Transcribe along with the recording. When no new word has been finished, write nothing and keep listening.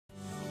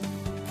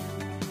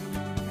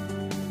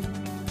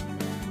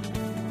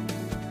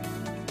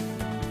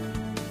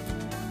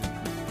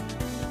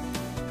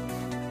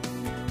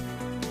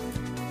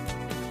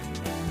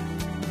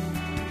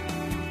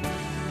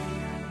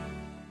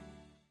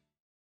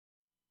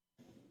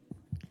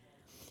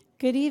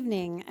Good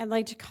evening. I'd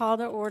like to call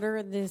to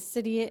order the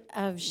City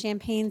of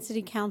Champaign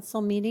City Council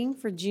meeting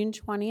for June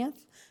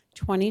 20th,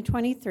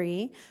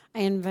 2023. I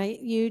invite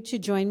you to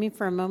join me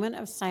for a moment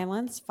of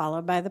silence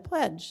followed by the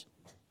pledge.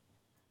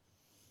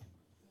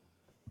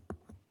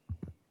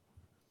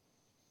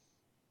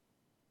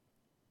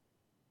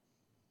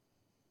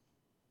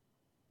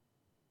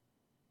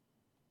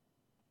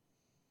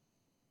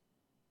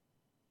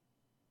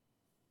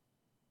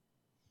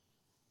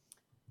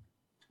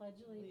 Pledge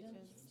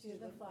allegiance to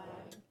the flag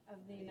of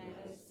the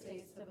United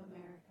States of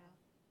America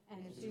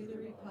and to the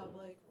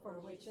republic for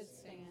which it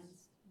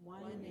stands,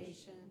 one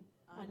nation,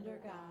 under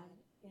God,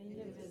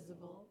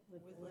 indivisible,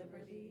 with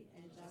liberty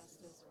and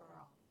justice for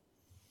all.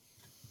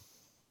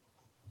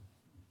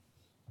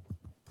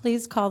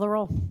 Please call the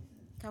roll.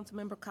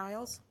 Councilmember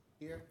Kiles.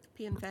 Here.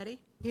 Pianfetti.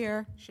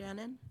 Here.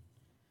 Shannon.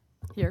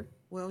 Here.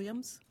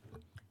 Williams.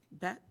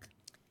 Beck.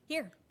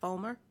 Here.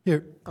 Fulmer.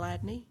 Here.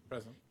 Gladney.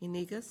 Present.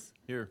 Inigas.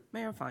 Here.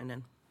 Mayor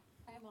Finan.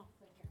 I am also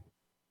here.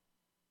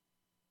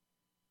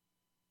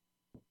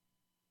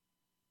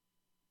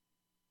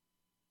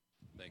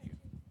 Thank you.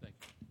 Thank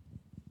you.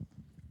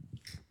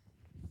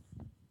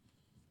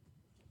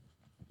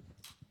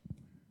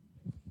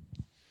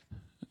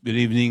 Good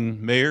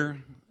evening, Mayor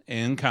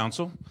and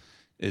Council.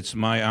 It's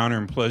my honor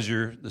and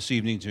pleasure this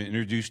evening to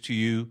introduce to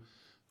you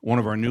one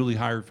of our newly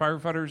hired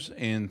firefighters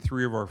and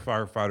 3 of our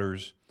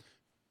firefighters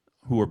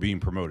who are being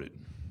promoted.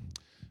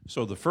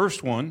 So the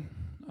first one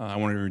I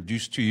want to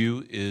introduce to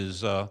you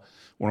is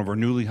one of our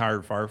newly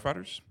hired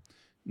firefighters.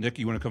 Nick,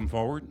 you want to come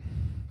forward?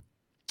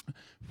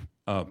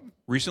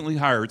 Recently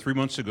hired 3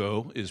 months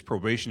ago is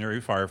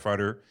probationary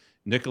firefighter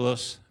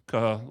Nicholas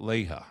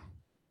Kaleha.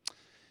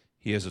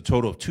 He has a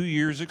total of 2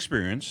 years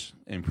experience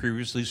and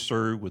previously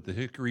served with the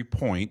Hickory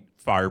Point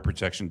Fire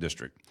Protection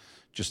District,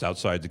 just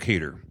outside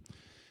Decatur.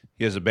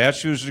 He has a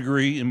bachelor's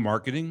degree in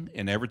marketing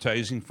and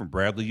advertising from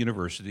Bradley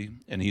University,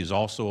 and he is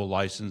also a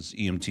licensed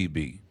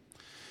EMTB.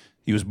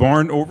 He was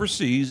born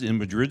overseas in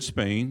Madrid,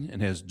 Spain,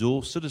 and has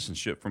dual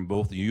citizenship from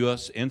both the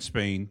U.S. and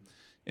Spain,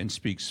 and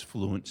speaks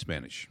fluent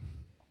Spanish.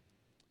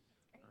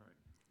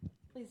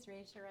 Please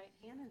raise your right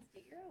hand and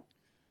state your oath.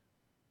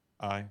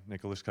 I,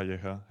 Nicholas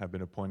Calleja, have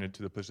been appointed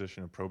to the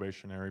position of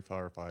probationary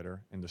firefighter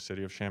in the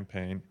City of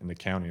Champaign and the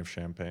County of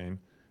Champaign.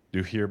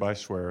 Do hereby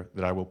swear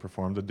that I will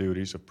perform the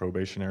duties of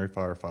probationary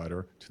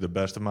firefighter to the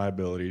best of my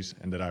abilities,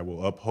 and that I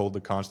will uphold the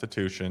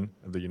Constitution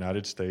of the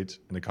United States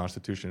and the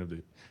Constitution of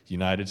the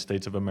United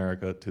States of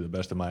America to the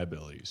best of my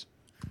abilities.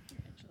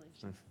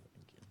 Congratulations.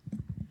 It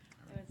was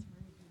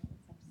rude when it was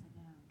upside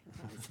down, 'cause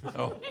I was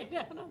Oh. upside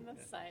down on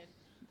this side.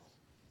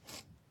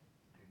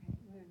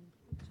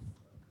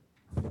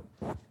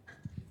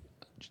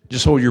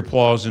 Just hold your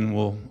applause, and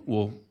we'll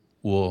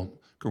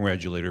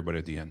congratulate everybody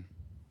at the end.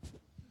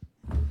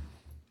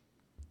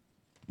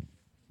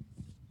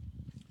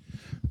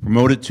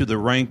 Promoted to the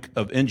rank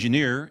of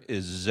engineer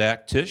is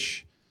Zach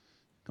Tisch.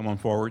 Come on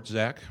forward,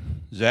 Zach.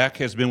 Zach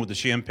has been with the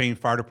Champaign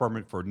Fire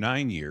Department for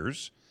 9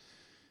 years.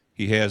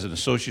 He has an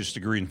associate's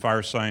degree in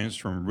fire science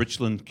from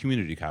Richland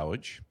Community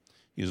College.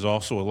 He is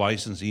also a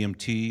licensed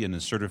EMT and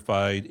is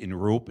certified in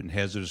rope and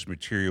hazardous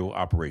material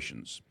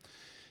operations.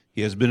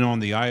 He has been on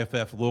the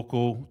IFF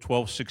Local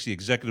 1260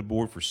 Executive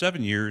Board for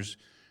 7 years,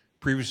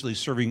 previously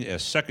serving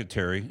as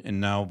secretary and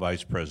now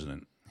vice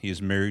president. He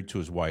is married to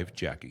his wife,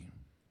 Jackie.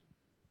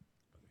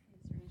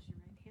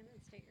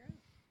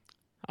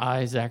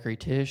 I, Zachary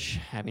Tisch,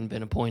 having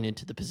been appointed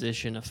to the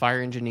position of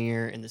fire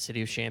engineer in the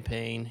City of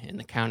Champaign and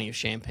the County of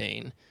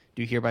Champaign,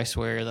 do hereby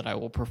swear that I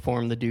will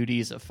perform the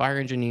duties of fire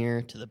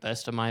engineer to the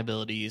best of my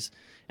abilities,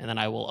 and that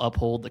I will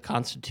uphold the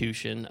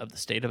Constitution of the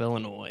State of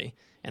Illinois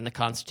and the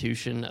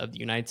Constitution of the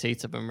United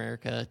States of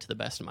America to the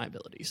best of my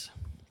abilities.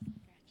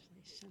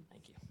 Congratulations.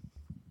 Thank you.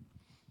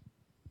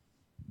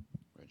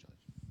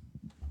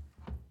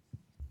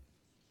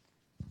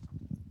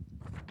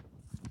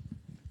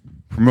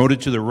 Promoted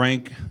to the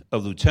rank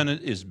of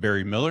lieutenant is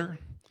Barry Miller.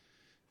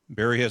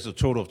 Barry has a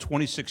total of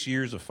 26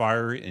 years of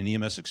fire and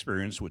EMS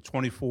experience, with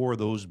 24 of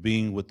those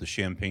being with the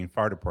Champaign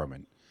Fire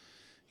Department.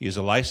 He is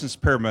a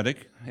licensed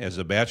paramedic, has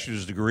a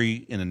bachelor's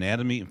degree in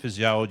anatomy and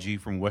physiology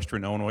from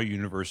Western Illinois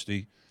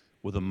University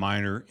with a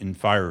minor in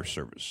fire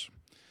service.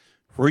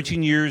 For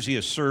 18 years, he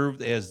has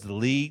served as the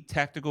lead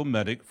tactical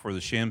medic for the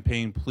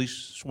Champaign Police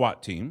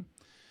SWAT team.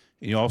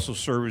 He also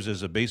serves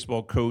as a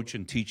baseball coach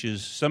and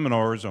teaches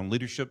seminars on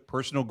leadership,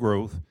 personal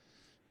growth,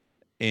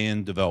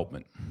 and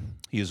development.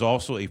 He is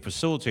also a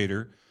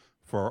facilitator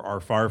for our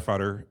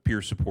firefighter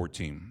peer support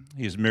team.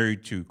 He is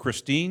married to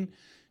Christine,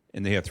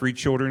 and they have 3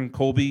 children,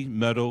 Colby,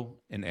 Meadow,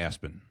 and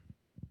Aspen.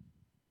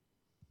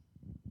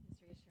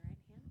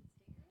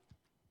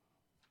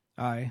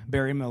 I,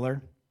 Barry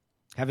Miller,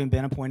 having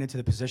been appointed to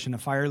the position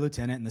of fire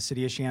lieutenant in the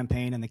City of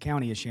Champaign and the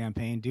County of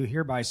Champaign, do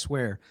hereby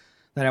swear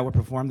that I will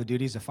perform the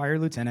duties of fire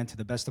lieutenant to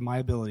the best of my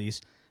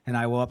abilities, and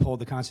I will uphold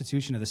the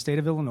Constitution of the State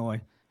of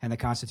Illinois and the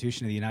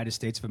Constitution of the United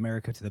States of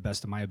America to the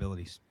best of my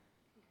abilities.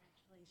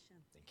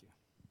 Congratulations. Thank you.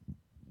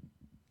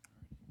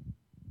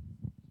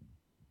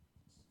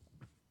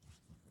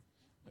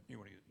 You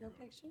want to No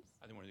pictures?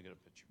 I didn't want to get a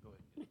picture. Go ahead.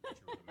 Get a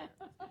picture with the mayor.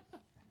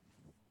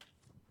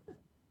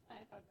 I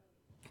don't know.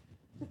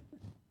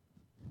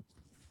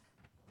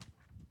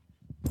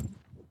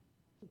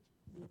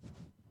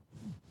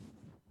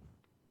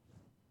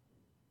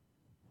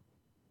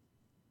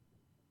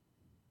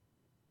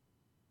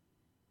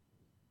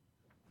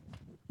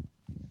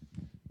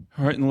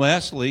 All right, and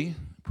lastly,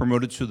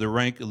 promoted to the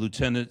rank of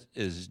lieutenant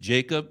is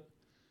Jacob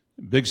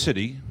Big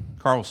City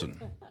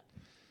Carlson.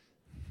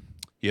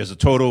 He has a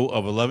total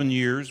of 11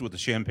 years with the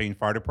Champaign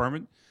Fire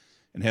Department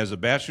and has a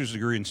bachelor's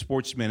degree in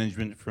sports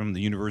management from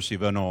the University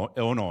of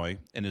Illinois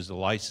and is a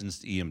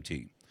licensed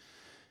EMT.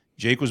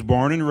 Jake was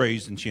born and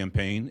raised in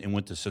Champaign and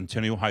went to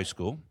Centennial High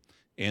School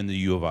and the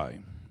U of I.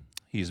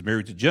 He is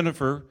married to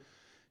Jennifer,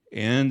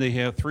 and they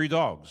have 3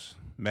 dogs,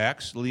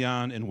 Max,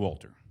 Leon, and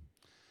Walter.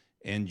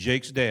 And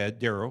Jake's dad,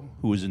 Daryl,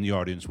 who is in the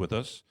audience with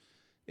us,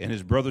 and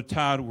his brother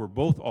Todd were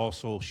both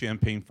also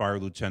Champaign Fire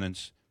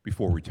Lieutenants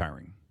before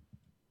retiring.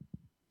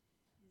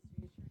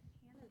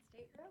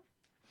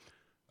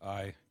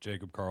 I,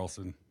 Jacob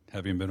Carlson,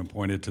 having been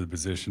appointed to the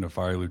position of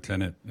Fire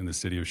Lieutenant in the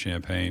City of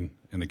Champaign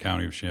and the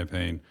County of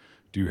Champaign,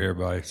 do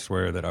hereby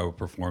swear that I will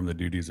perform the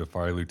duties of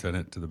Fire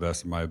Lieutenant to the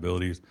best of my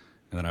abilities,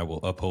 and that I will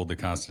uphold the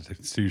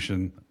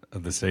Constitution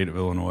of the State of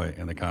Illinois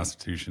and the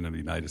Constitution of the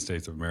United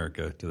States of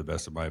America to the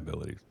best of my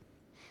abilities.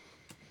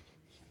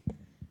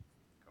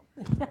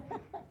 Were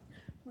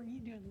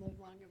you doing live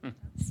longer with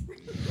us?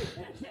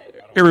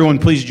 Everyone,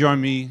 please join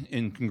me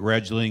in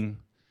congratulating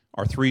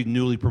our 3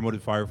 newly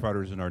promoted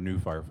firefighters and our new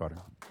firefighter.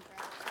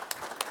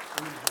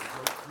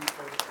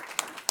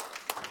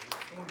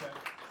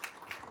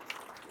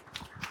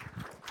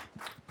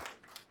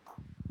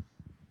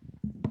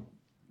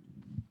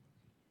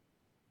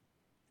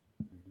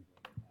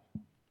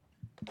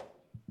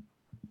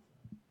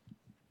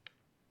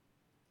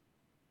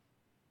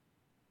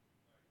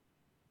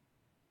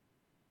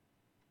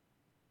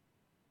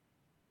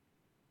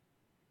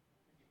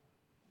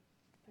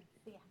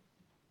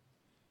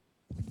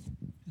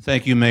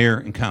 Thank you, Mayor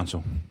and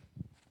Council.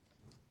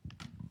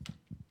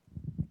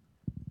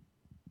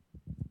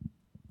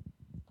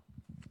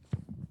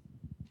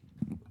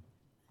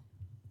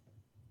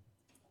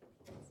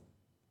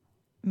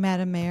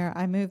 Madam Mayor,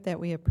 I move that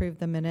we approve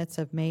the minutes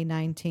of May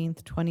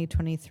 19th,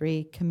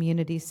 2023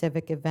 Community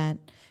Civic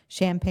Event,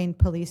 Champaign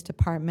Police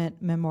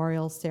Department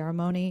Memorial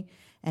Ceremony,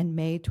 and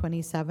May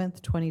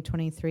 27th,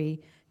 2023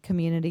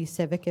 Community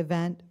Civic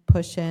Event,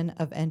 Push-In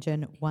of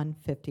Engine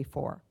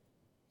 154.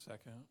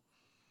 Second.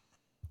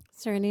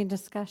 Is there any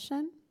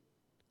discussion?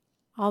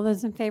 All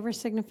those in favor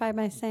signify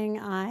by saying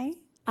aye.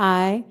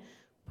 Aye.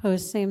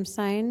 Opposed, same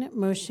sign.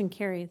 Motion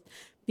carries.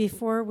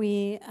 Before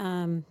we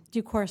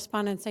do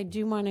correspondence, I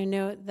do want to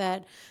note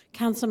that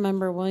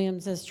Councilmember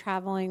Williams is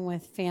traveling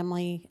with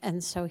family,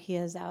 and so he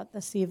is out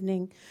this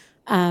evening.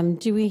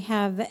 Do we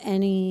have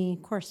any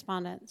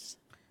correspondence?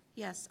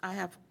 Yes, I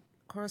have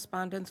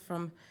correspondence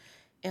from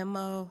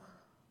Emma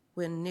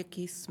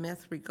Winnicki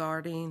Smith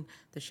regarding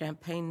the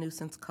Champaign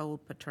nuisance code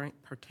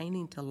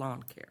pertaining to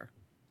lawn care.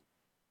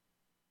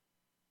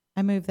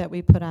 I move that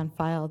we put on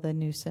file the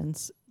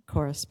nuisance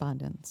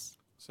correspondence.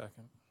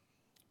 Second.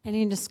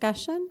 Any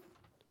discussion?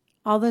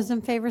 All those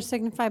in favor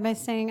signify by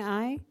saying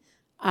aye.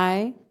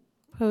 Aye.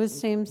 Opposed,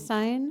 same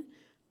sign.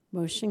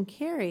 Motion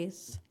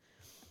carries.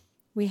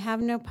 We have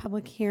no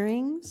public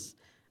hearings,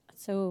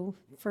 so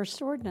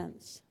first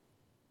ordinance.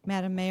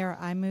 Madam Mayor,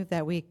 I move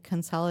that we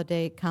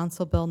consolidate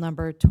Council Bill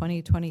number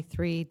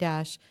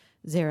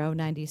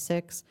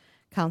 2023-096,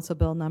 Council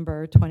Bill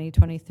number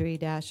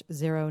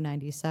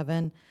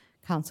 2023-097,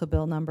 Council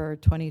Bill number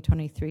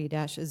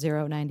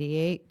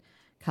 2023-098,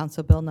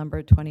 Council Bill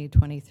number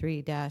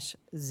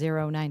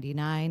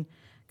 2023-099,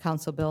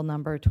 Council Bill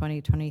number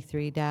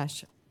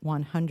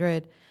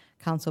 2023-100,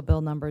 Council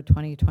Bill number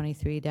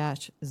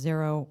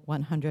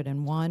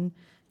 2023-0101,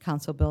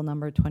 Council Bill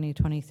number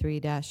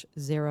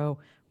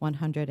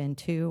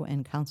 2023-0102,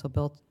 and Council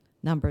Bill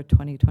number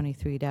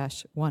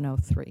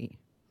 2023-103.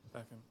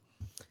 Second.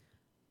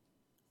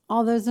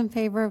 All those in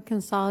favor of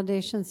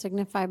consolidation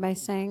signify by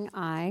saying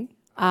aye.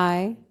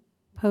 Aye.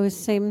 Opposed,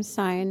 same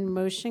sign.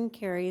 Motion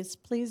carries.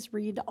 Please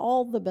read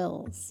all the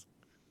bills.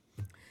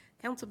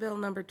 Council Bill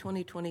number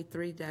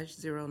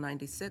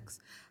 2023-096,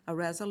 a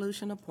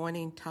resolution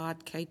appointing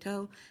Todd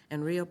Cato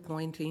and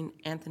reappointing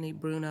Anthony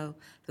Bruno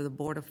to the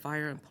Board of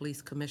Fire and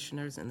Police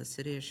Commissioners in the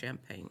City of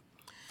Champaign.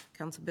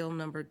 Council Bill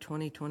number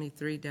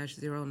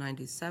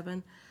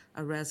 2023-097,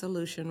 a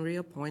resolution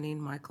reappointing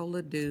Michael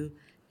Ledoux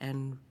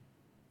and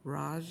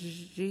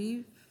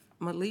Rajeev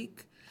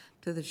Malik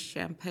to the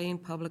Champaign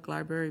Public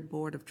Library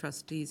Board of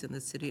Trustees in the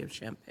City of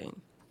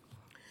Champaign.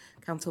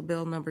 Council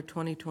Bill number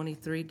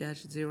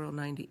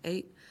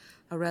 2023-098,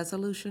 a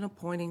resolution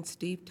appointing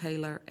Steve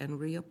Taylor and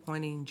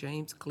reappointing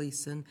James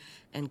Gleason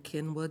and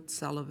Kenwood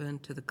Sullivan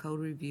to the Code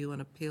Review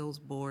and Appeals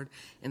Board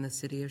in the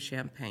City of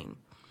Champaign.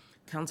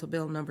 Council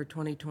Bill number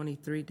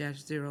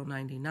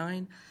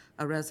 2023-099,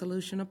 a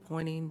resolution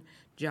appointing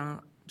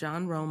John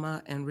John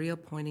Roma and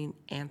reappointing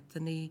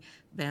Anthony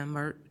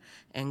Bamert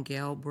and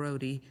Gail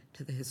Broadie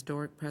to the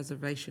Historic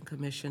Preservation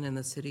Commission in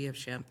the City of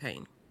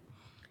Champaign.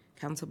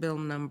 Council Bill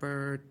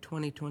Number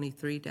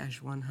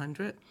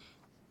 2023-100,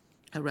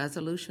 a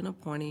resolution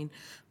appointing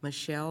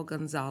Michelle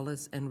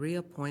Gonzales and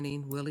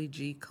reappointing Willie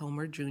G.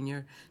 Comer Jr.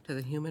 to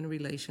the Human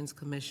Relations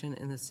Commission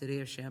in the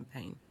City of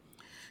Champaign.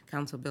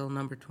 Council Bill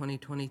Number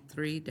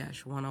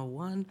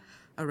 2023-101,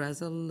 a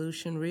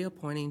resolution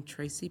reappointing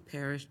Tracy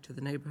Parrish to the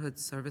Neighborhood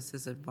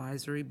Services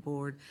Advisory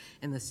Board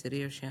in the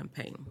City of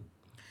Champaign.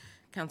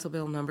 Council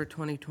Bill Number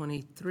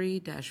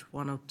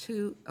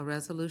 2023-102, a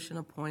resolution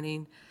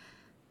appointing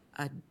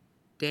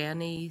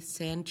Adani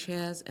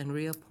Sanchez and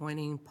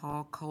reappointing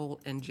Paul Cole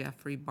and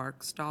Jeffrey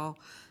Barkstall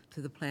to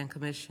the Plan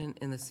Commission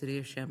in the City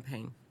of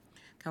Champaign.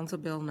 Council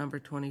Bill Number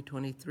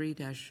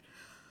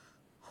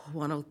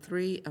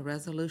 2023-103, a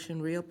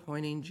resolution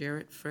reappointing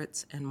Jarrett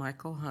Fritz and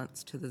Michael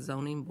Huntz to the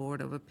Zoning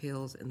Board of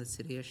Appeals in the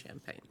City of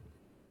Champaign.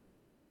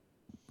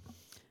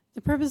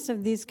 The purpose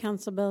of these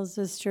council bills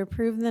is to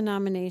approve the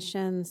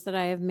nominations that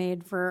I have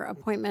made for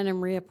appointment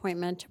and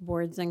reappointment to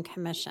boards and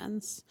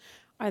commissions.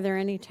 Are there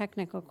any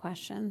technical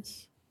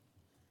questions?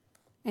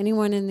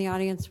 Anyone in the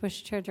audience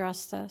wish to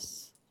address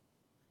this?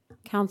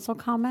 Council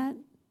comment?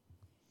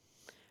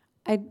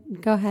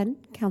 Go ahead,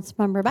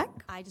 Councilmember Beck.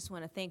 I just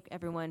want to thank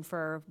everyone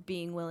for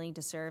being willing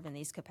to serve in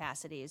these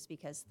capacities,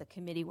 because the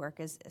committee work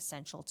is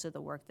essential to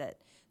the work that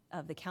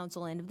of the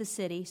council and of the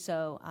city.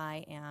 So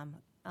I am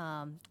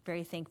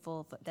very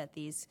thankful that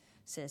these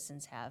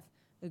citizens have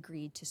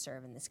agreed to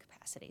serve in these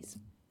capacities.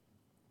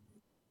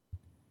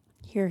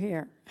 Hear,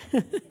 hear.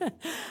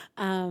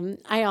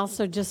 I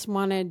also just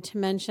wanted to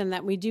mention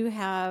that we do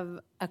have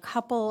a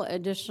couple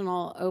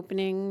additional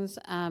openings.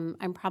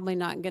 I'm probably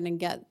not going to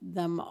get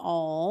them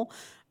all,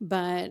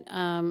 but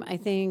I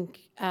think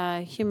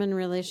Human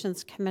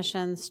Relations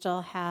Commission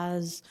still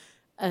has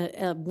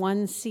a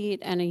one seat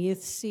and a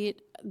youth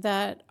seat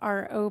that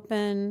are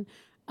open.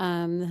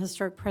 The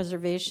Historic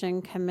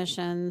Preservation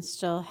Commission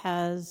still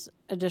has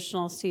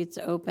additional seats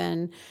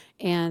open,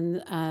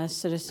 and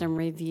Citizen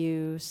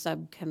Review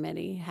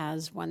Subcommittee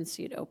has one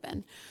seat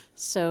open.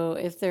 So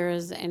if there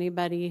is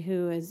anybody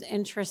who is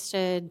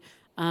interested,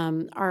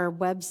 our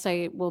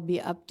website will be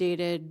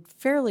updated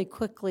fairly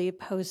quickly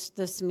post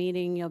this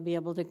meeting. You'll be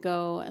able to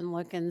go and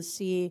look and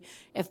see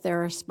if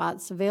there are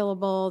spots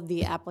available.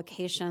 The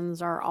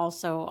applications are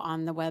also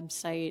on the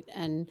website,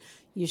 and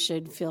you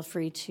should feel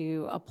free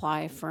to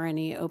apply for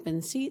any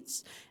open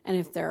seats. And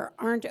if there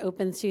aren't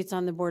open seats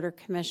on the Board or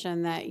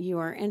Commission that you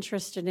are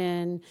interested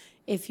in,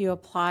 if you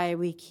apply,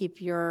 we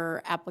keep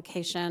your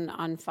application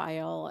on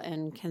file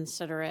and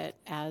consider it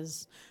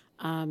as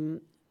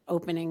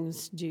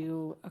openings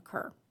do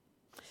occur.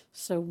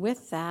 So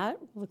with that,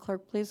 will the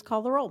clerk please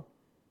call the roll?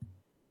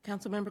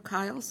 Councilmember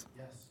Kyles?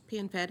 Yes.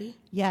 Pianfetti?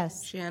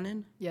 Yes.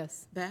 Shannon?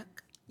 Yes.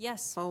 Beck?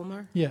 Yes.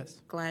 Fulmer? Yes.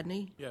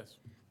 Gladney? Yes.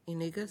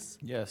 Inigus?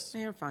 Yes.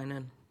 Mayor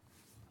Finan.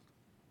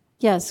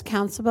 Yes,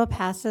 council bills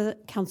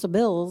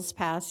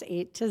pass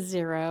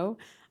 8-0.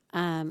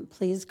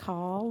 Please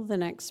call the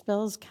next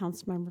bills.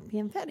 Councilmember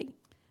Pianfetti.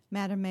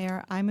 Madam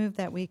Mayor, I move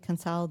that we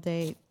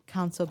consolidate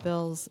Council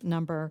Bills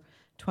number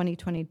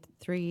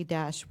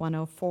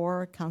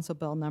 2023-104, Council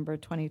Bill number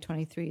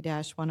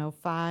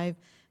 2023-105,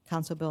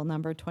 Council Bill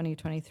number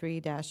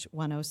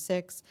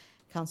 2023-106,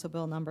 Council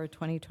Bill number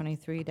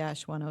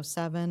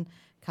 2023-107,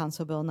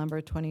 Council Bill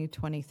number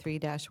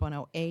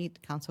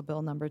 2023-108, Council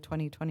Bill number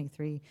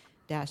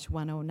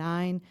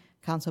 2023-109,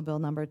 Council Bill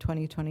number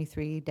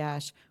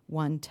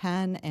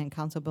 2023-110, and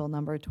Council Bill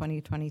number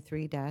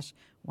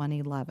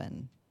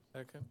 2023-111.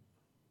 Second.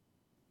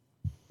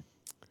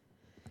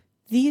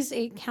 These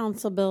 8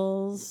 council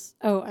bills,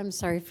 I'm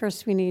sorry,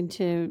 first we need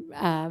to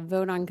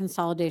vote on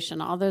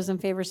consolidation. All those in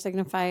favor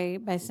signify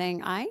by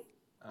saying aye.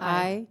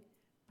 Aye.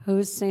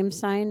 Opposed, same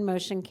sign,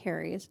 motion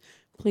carries.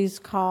 Please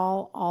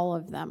call all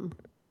of them.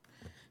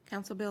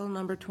 Council Bill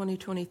Number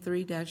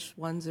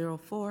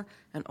 2023-104,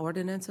 an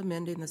ordinance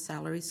amending the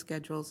salary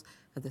schedules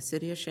of the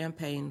City of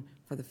Champaign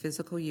for the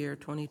fiscal year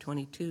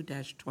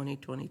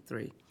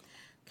 2022-2023.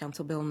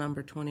 Council Bill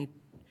Number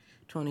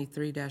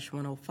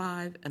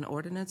 2023-105, an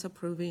ordinance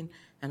approving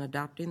and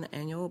adopting the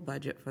annual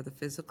budget for the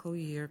fiscal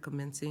year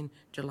commencing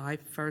July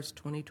 1st,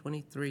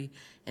 2023,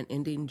 and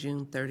ending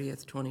June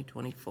 30th,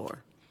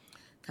 2024.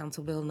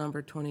 Council Bill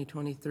Number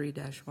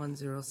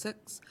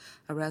 2023-106,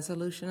 a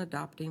resolution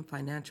adopting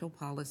financial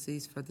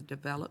policies for the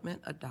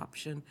development,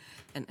 adoption,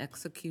 and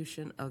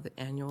execution of the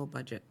annual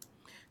budget.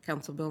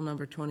 Council Bill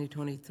Number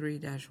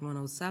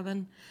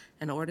 2023-107,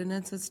 an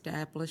ordinance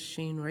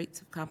establishing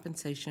rates of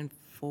compensation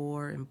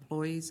for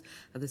employees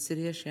of the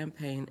City of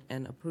Champaign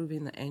and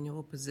approving the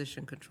annual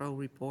position control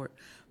report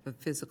for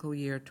fiscal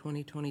year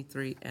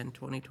 2023 and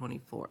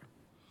 2024.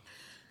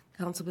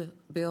 Council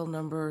Bill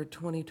Number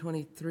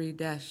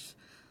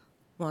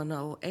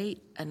 2023-108,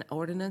 an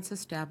ordinance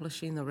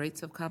establishing the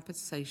rates of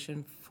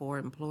compensation for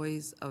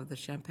employees of the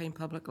Champaign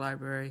Public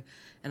Library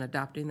and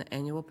adopting the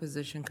annual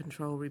position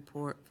control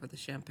report for the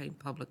Champaign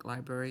Public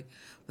Library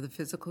for the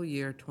fiscal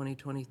year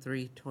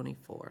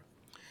 2023-24.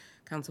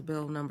 Council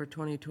Bill number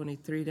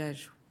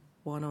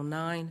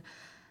 2023-109,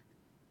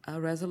 a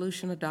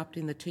resolution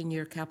adopting the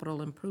 10-year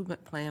capital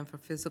improvement plan for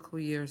fiscal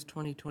years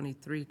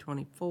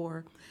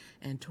 2023-24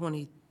 and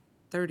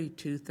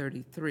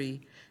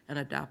 2032-33, and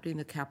adopting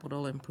the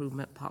capital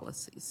improvement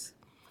policies.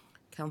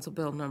 Council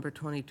Bill number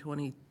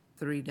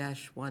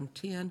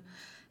 2023-110,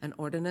 an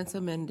ordinance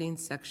amending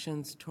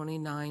sections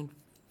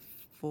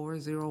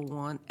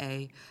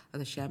 29401A of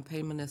the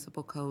Champaign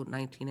Municipal Code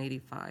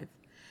 1985.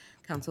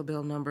 Council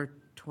Bill number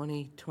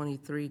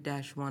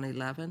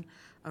 2023-111,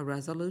 a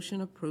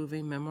resolution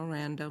approving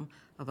memorandum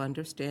of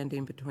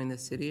understanding between the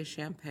City of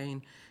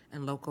Champaign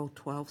and Local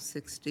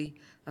 1260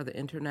 of the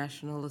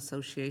International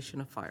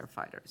Association of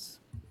Firefighters.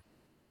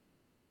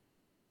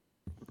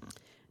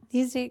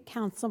 These 8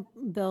 council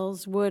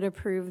bills would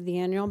approve the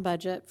annual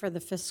budget for the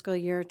fiscal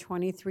year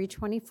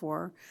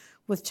 23-24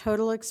 with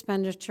total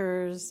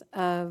expenditures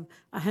of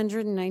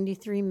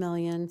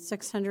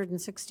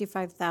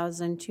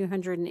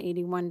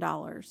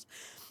 $193,665,281,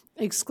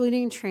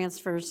 excluding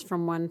transfers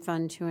from one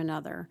fund to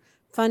another.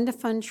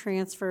 Fund-to-fund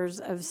transfers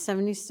of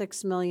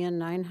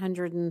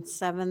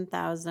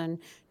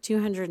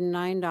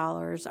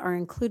 $76,907,209 are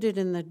included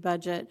in the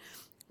budget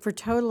for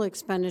total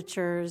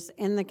expenditures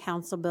in the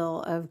council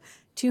bill of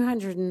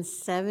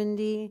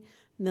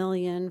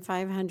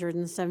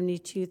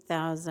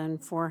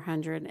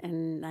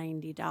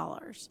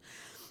 $270,572,490.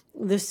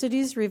 The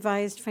city's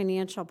revised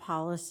financial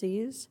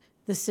policies,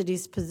 the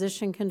city's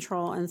position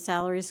control and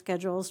salary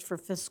schedules for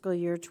fiscal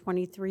year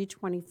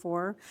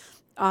 23-24,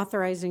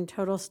 authorizing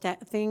total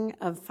staffing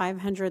of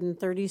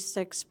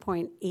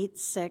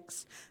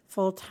 536.86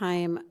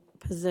 full-time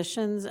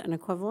positions and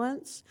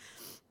equivalents,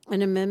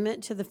 an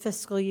amendment to the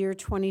fiscal year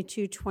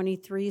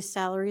 22-23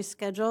 salary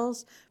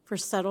schedules for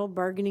settled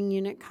bargaining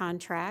unit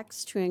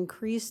contracts to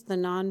increase the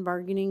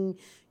non-bargaining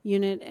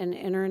unit and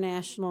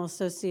International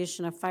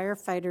Association of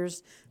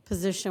Firefighters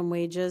position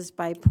wages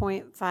by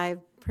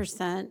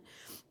 0.5%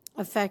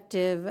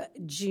 effective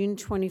June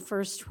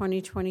 21st,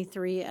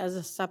 2023 as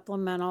a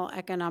supplemental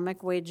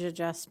economic wage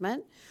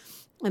adjustment,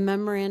 a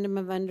memorandum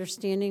of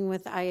understanding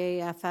with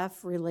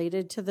IAFF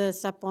related to the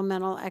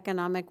supplemental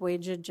economic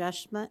wage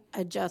adjustment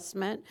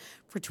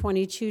for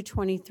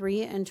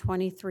 22-23 and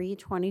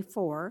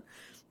 23-24,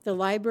 the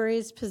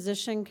library's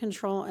position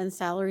control and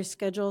salary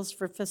schedules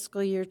for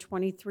fiscal year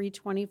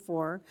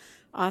 23-24,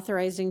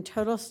 authorizing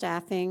total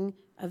staffing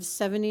of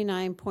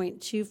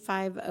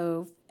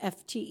 79.250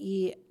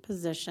 FTE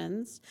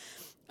positions,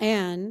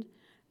 and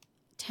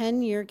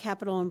 10-year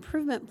capital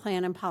improvement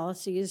plan and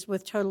policies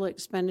with total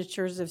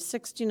expenditures of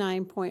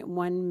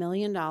 $69.1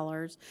 million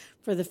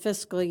for the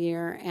fiscal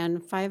year and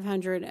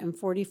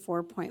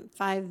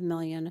 $544.5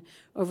 million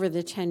over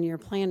the 10-year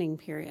planning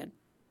period.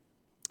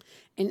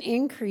 An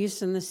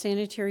increase in the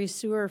sanitary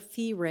sewer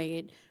fee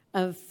rate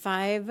of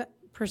 5%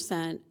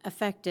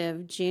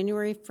 effective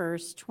January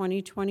 1st,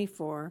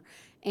 2024,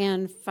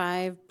 and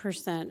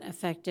 5%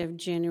 effective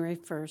January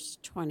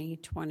 1st,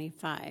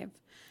 2025.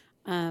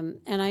 And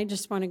I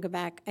just want to go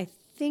back. I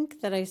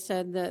think that I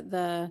said that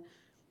the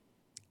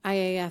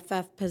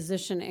IAFF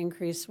position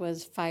increase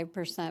was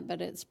 5%, but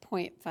it's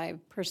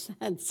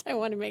 0.5%. So I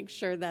want to make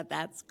sure that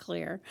that's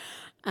clear.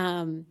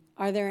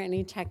 Are there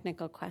any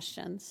technical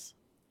questions?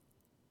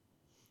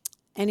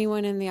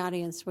 Anyone in the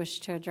audience wish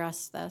to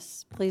address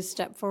this? Please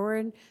step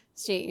forward,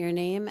 state your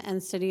name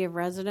and city of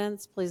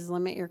residence. Please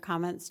limit your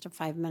comments to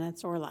 5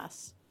 minutes or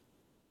less.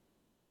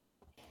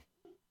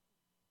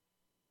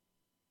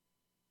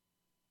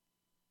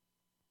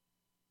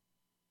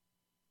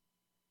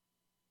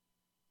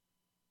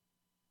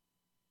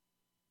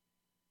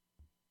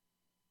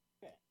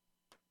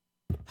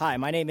 Hi,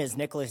 my name is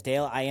Nicholas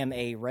Dale. I am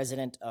a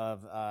resident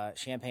of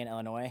Champaign,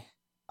 Illinois.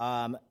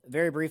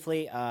 Very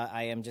briefly,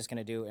 I am just going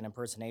to do an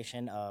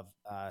impersonation of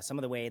some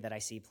of the way that I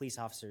see police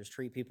officers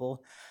treat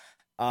people.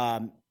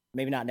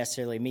 Maybe not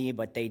necessarily me,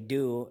 but they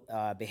do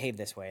behave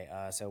this way.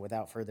 So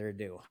without further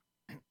ado.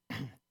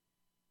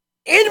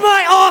 In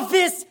my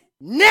office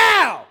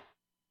now!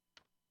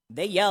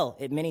 They yell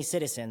at many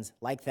citizens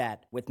like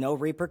that with no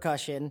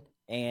repercussion,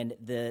 and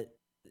the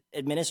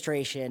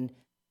administration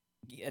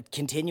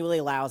continually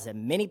allows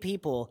them. Many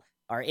people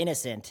are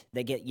innocent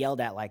that get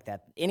yelled at like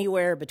that.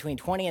 Anywhere between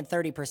 20 and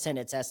 30%,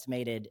 it's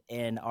estimated,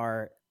 in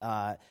our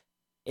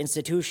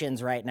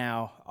institutions right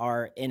now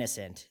are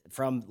innocent.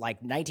 From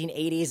like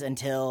 1980s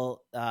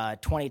until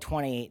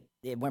 2020,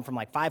 it went from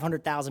like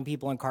 500,000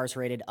 people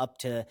incarcerated up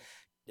to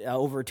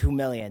over 2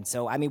 million.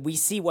 So, I mean, we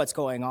see what's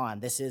going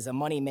on. This is a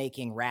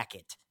money-making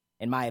racket,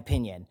 in my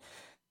opinion.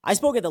 I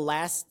spoke at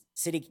the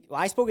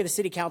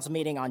city council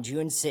meeting on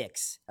June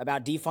 6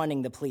 about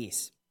defunding the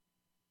police.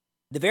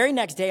 The very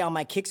next day on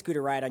my kick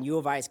scooter ride on U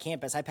of I's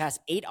campus, I passed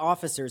 8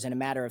 officers in a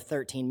matter of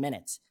 13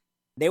 minutes.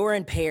 They were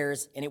in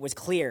pairs, and it was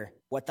clear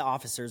what the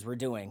officers were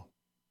doing.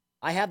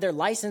 I have their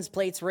license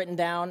plates written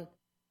down,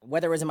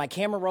 whether it was in my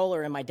camera roll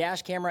or in my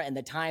dash camera, and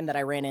the time that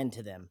I ran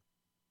into them.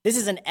 This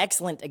is an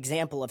excellent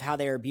example of how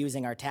they're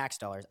abusing our tax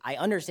dollars. I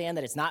understand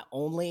that it's not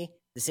only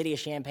the city of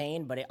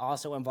Champaign, but it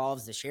also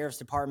involves the sheriff's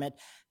department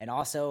and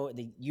also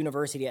the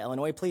University of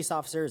Illinois police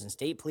officers and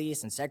state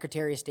police and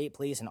Secretary of State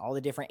Police and all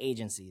the different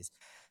agencies.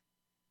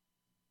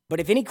 But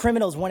if any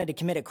criminals wanted to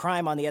commit a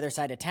crime on the other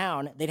side of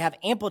town, they'd have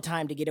ample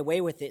time to get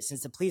away with it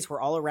since the police were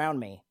all around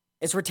me.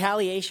 It's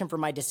retaliation for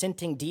my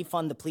dissenting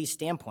defund the police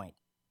standpoint.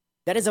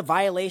 That is a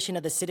violation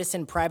of the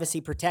Citizen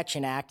Privacy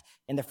Protection Act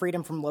and the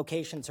Freedom from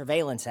Location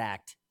Surveillance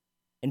Act.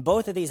 And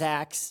both of these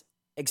acts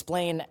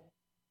explain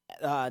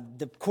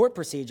the court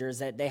procedures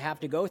that they have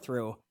to go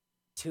through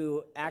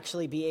to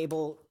actually be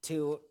able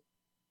to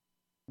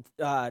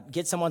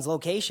get someone's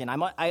location.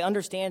 I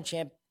understand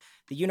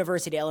the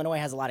University of Illinois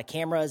has a lot of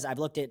cameras. I've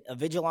looked at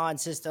Avigilon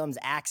systems,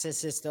 Axis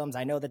systems.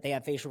 I know that they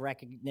have facial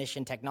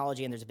recognition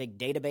technology, and there's a big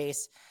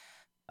database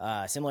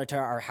similar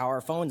to how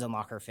our phones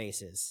unlock our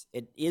faces.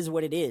 It is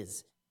what it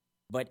is,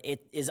 but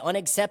it is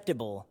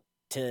unacceptable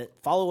to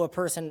follow a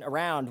person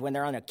around when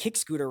they're on a kick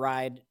scooter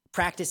ride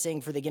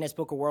practicing for the Guinness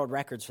Book of World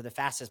Records for the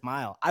fastest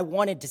mile. I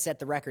wanted to set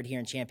the record here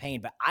in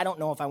Champaign, but I don't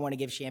know if I want to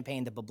give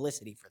Champaign the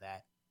publicity for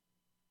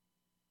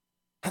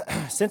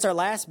that. Since our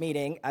last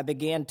meeting, I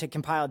began to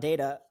compile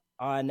data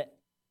on,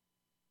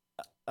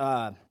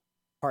 pardon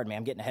me,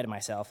 I'm getting ahead of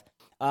myself.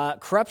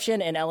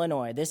 Corruption in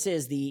Illinois. This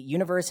is the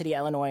University of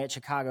Illinois at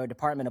Chicago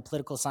Department of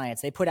Political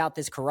Science. They put out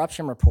this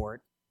corruption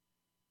report,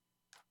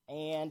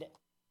 and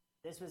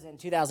this was in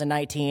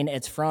 2019.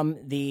 It's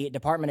from the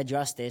Department of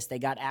Justice. They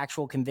got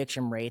actual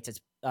conviction rates. It's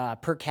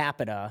per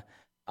capita.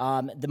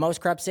 The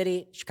most corrupt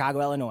city, Chicago,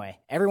 Illinois.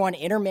 Everyone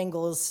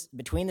intermingles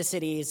between the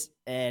cities,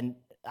 and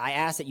I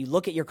ask that you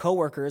look at your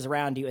coworkers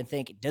around you and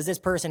think, does this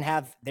person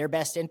have their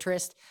best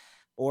interest,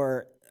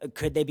 or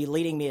could they be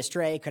leading me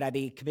astray? Could I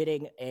be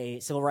committing a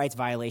civil rights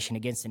violation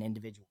against an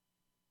individual?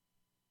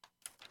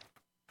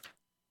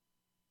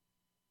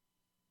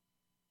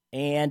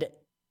 And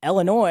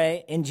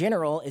Illinois, in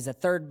general, is the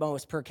third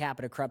most per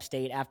capita corrupt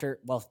state after,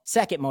 well,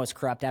 second most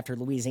corrupt after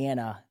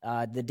Louisiana.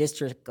 The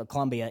District of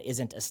Columbia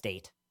isn't a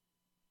state.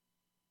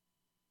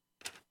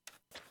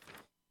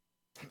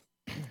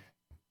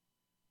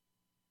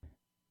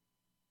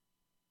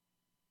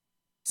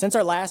 Since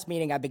our last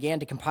meeting, I began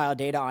to compile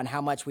data on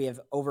how much we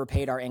have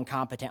overpaid our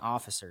incompetent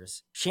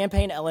officers.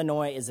 Champaign,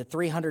 Illinois is the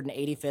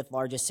 385th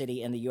largest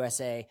city in the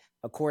USA,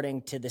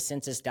 according to the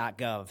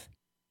census.gov.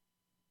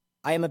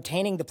 I am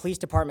obtaining the police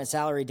department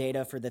salary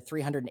data for the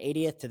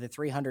 380th to the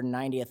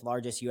 390th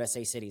largest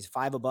USA cities,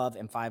 5 above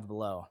and 5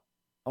 below.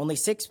 Only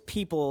 6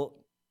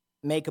 people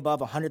make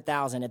above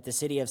 100,000 at the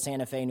city of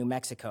Santa Fe, New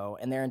Mexico,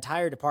 and their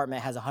entire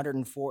department has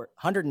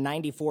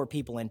 194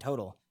 people in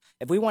total.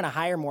 If we want to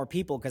hire more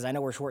people, because I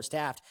know we're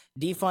short-staffed,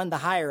 defund the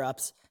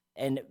higher-ups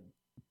and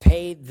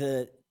pay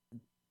to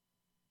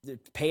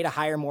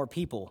hire more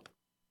people.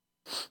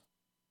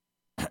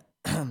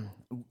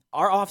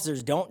 Our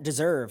officers don't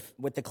deserve,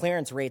 with the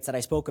clearance rates that I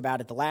spoke about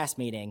at the last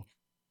meeting,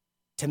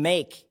 to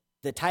make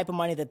the type of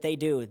money that they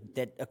do,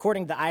 that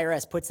according to the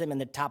IRS puts them in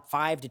the top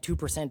 5 to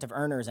 2% of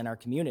earners in our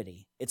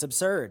community. It's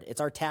absurd.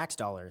 It's our tax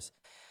dollars.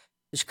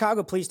 The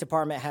Chicago Police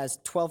Department has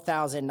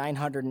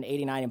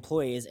 12,989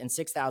 employees, and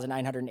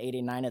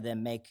 6,989 of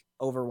them make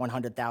over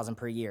 $100,000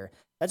 per year.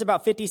 That's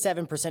about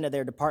 57% of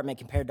their department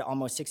compared to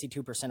almost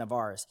 62% of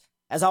ours.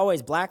 As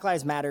always, Black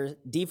Lives Matter,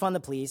 defund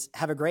the police.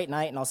 Have a great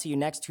night, and I'll see you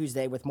next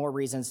Tuesday with more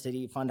reasons to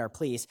defund our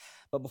police.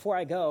 But before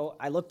I go,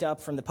 I looked up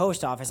from the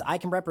post office. I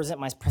can represent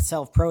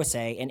myself pro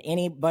se, and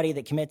anybody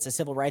that commits a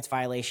civil rights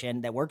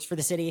violation that works for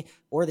the city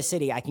or the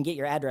city, I can get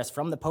your address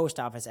from the post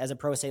office as a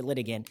pro se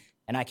litigant,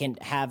 and I can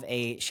have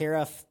a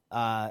sheriff,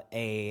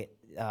 a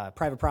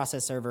private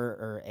process server,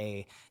 or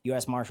a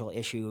U.S. Marshal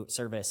issue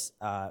service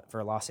for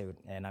a lawsuit.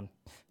 And I'm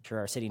sure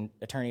our city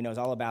attorney knows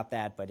all about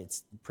that, but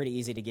it's pretty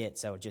easy to get,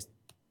 so just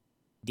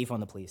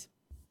defund the police.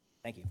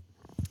 Thank you.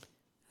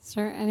 Is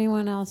there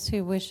anyone else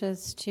who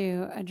wishes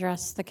to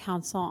address the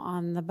council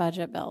on the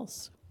budget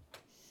bills?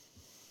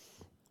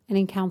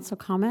 Any council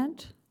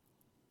comment?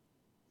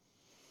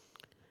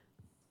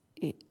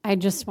 I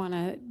just want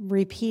to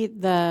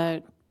repeat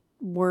the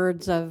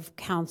words of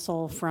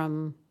council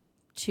from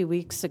 2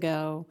 weeks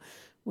ago,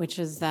 which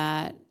is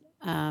that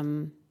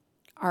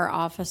our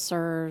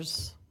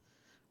officers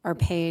are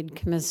paid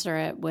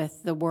commensurate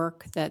with the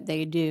work that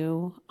they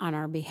do on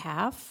our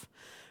behalf.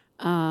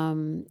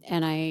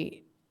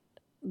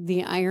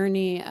 The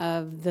irony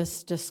of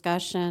this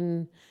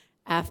discussion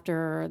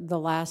after the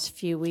last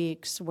few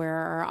weeks where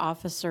our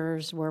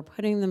officers were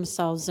putting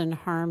themselves in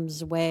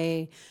harm's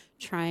way,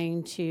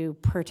 trying to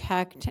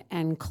protect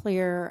and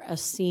clear a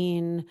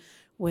scene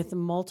with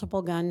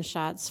multiple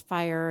gunshots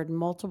fired,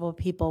 multiple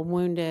people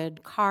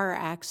wounded, car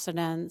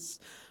accidents,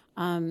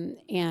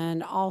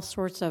 and all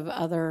sorts of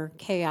other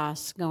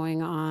chaos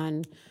going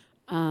on,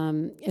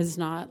 is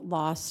not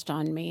lost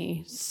on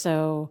me.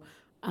 So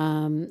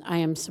I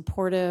am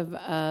supportive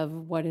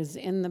of what is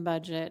in the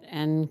budget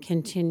and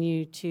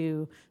continue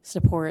to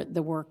support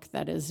the work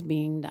that is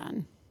being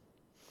done.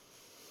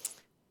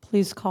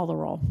 Please call the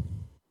roll.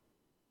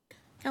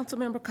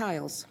 Councilmember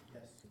Kiles.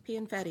 Yes.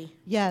 Pianfetti.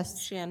 Yes.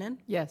 Shannon.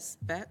 Yes.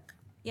 Beck.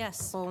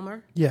 Yes.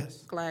 Fulmer.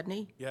 Yes.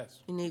 Gladney. Yes.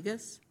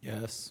 Inigas.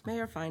 Yes.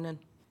 Mayor Finan.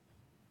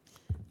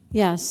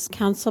 Yes,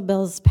 council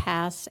bills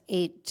pass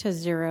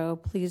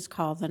 8-0. Please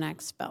call the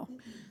next bill.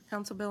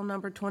 Council Bill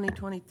Number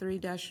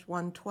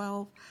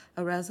 2023-112,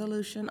 a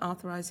resolution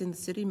authorizing the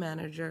city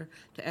manager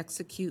to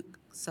execute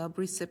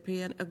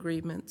subrecipient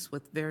agreements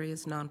with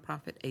various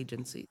nonprofit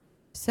agencies.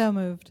 So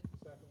moved.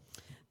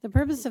 The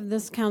purpose of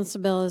this council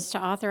bill is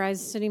to authorize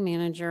the city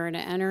manager to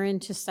enter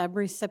into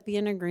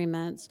subrecipient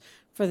agreements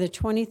for the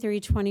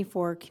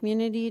 23-24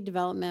 Community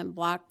Development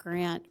Block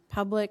Grant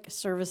Public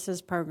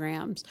Services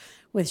Programs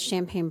with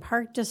Champaign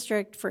Park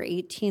District for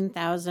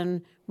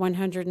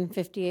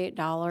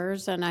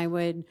 $18,158. And I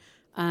would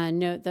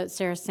note that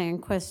Sarah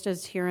Sandquist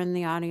is here in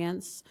the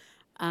audience.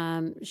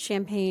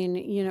 Champaign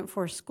Unit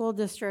 4 School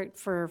District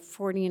for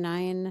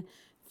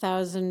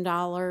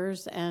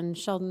 $49,000. And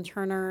Sheldon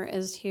Turner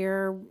is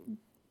here.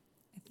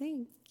 I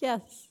think,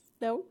 yes,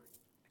 no.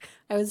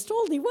 I was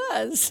told he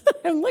was.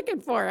 I'm looking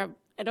for him.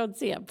 I don't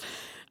see him.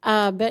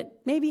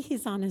 But maybe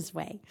he's on his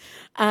way.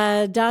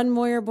 Don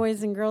Moyer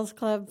Boys and Girls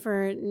Club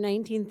for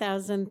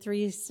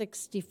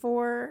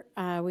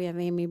 $19,364. We have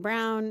Amy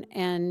Brown.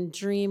 And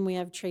Dream, we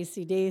have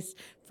Tracy Dace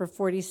for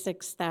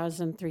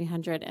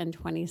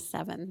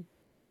 $46,327.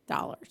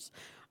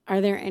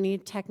 Are there any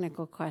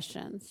technical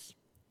questions?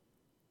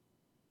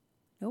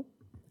 Nope.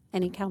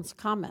 Any council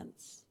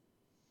comments?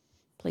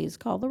 Please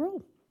call the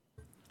roll.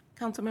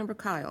 Councilmember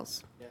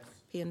Kyles. Yes.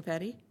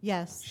 Pianfetti.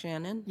 Yes.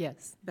 Shannon.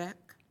 Yes. Beck.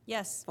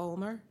 Yes.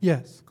 Fulmer.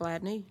 Yes.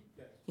 Gladney.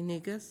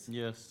 Inigas.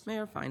 Yes.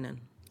 Mayor Finan.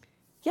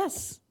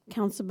 Yes,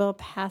 council bill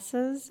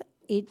passes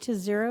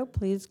 8-0.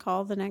 Please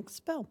call the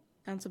next bill.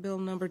 Council Bill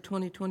Number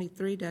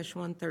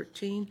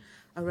 2023-113,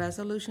 a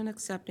resolution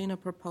accepting a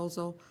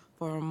proposal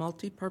for a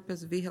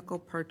multipurpose vehicle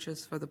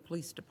purchase for the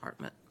police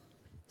department.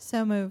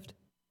 So moved.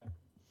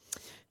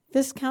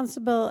 This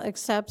council bill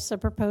accepts a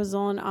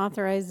proposal and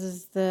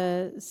authorizes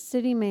the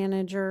city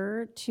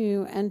manager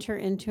to enter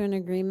into an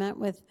agreement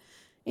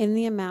in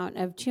the amount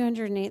of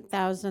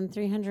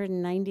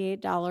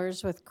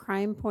 $208,398 with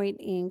Crime Point,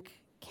 Inc.,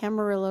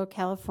 Camarillo,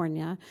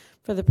 California,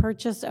 for the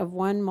purchase of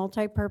one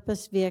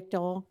multipurpose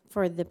vehicle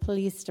for the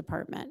police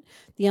department.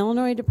 The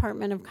Illinois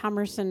Department of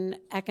Commerce and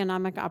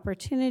Economic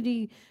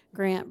Opportunity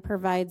grant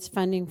provides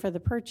funding for the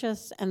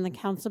purchase, and the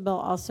council bill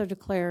also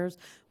declares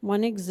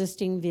one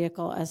existing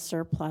vehicle as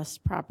surplus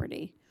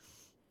property.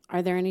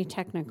 Are there any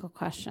technical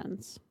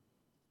questions?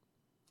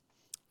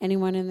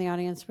 Anyone in the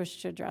audience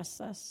wish to address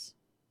this?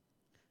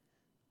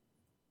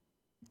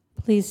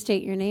 Please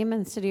state your name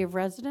and city of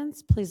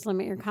residence. Please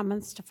limit your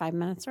comments to 5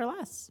 minutes or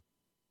less.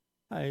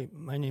 Hi,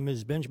 my name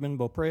is Benjamin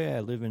Beaupre.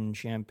 I live in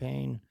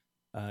Champaign.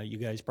 You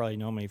guys probably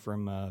know me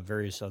from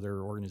various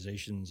other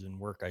organizations and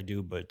work I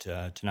do, but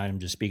tonight I'm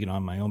just speaking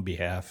on my own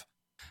behalf.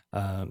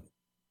 I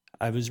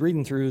was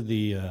reading through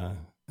the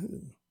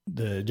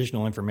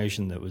additional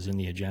information that was in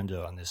the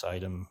agenda on this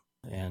item,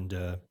 and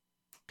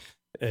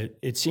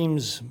it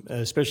seems,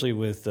 especially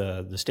with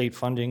the state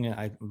funding,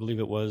 I believe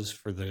it was,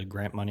 for the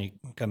grant money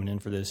coming in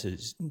for this,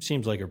 it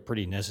seems like a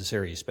pretty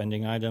necessary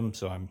spending item,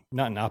 so I'm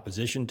not in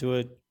opposition to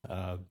it.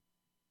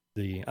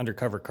 The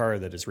undercover car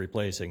that it's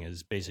replacing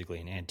is basically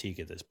an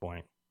antique at this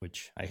point,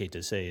 which I hate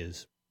to say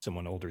is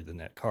someone older than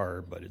that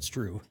car, but it's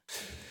true.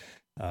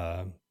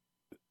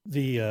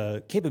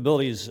 The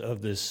capabilities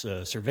of this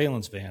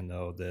surveillance van,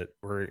 though, that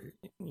were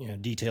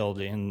detailed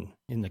in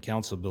the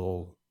council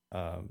bill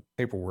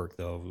paperwork,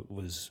 though,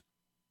 was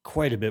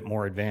quite a bit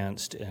more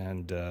advanced,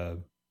 and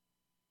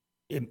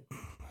it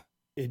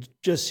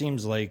just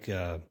seems like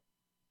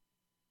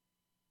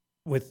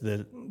with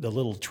the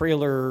little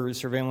trailer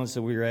surveillance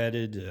that we were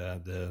added,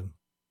 the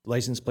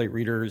license plate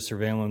reader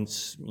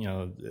surveillance,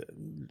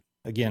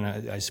 again,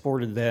 I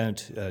supported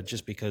that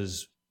just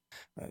because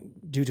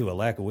due to a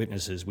lack of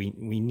witnesses, we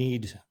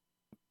need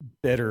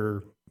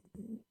better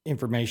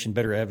information,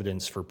 better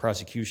evidence for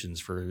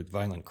prosecutions for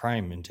violent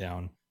crime in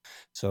town.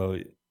 So,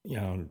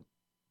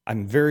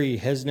 I'm very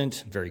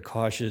hesitant, very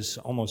cautious,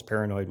 almost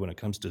paranoid when it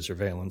comes to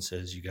surveillance,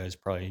 as you guys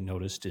probably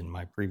noticed in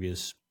my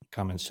previous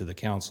comments to the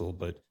council.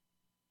 But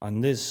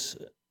on this,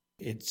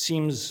 it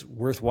seems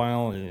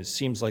worthwhile, and it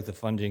seems like the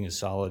funding is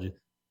solid,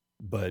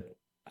 but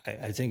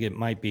I think it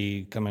might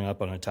be coming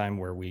up on a time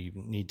where we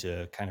need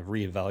to kind of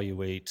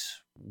reevaluate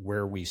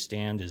where we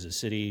stand as a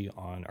city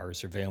on our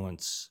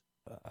surveillance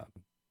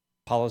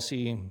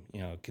policy,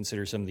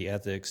 consider some of the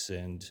ethics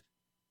and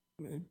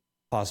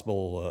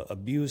possible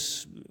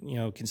abuse,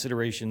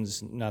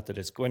 considerations, not that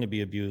it's going to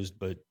be abused,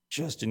 but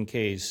just in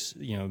case,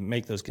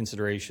 make those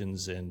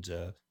considerations and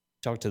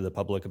talk to the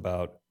public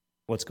about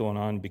what's going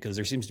on, because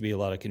there seems to be a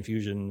lot of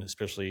confusion,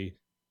 especially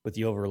with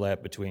the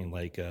overlap between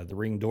like the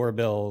Ring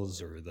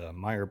doorbells or the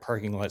Meyer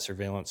parking lot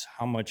surveillance.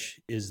 How much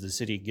is the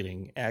city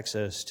getting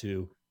access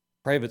to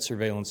private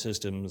surveillance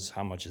systems?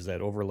 How much is that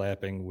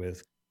overlapping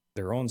with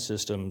their own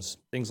systems?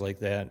 Things like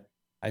that.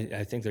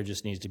 I think there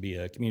just needs to be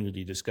a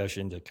community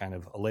discussion to kind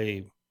of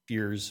allay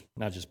fears,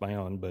 not just my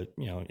own, but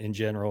in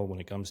general,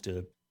 when it comes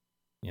to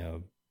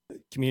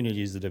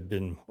communities that have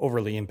been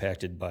overly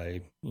impacted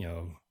by,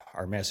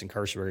 our mass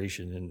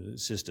incarceration and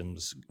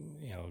systems,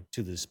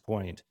 to this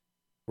point.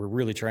 We're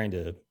really trying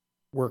to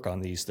work on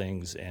these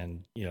things,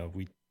 and,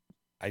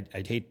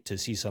 I'd hate to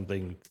see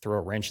something throw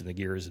a wrench in the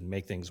gears and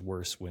make things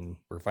worse when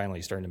we're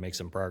finally starting to make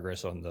some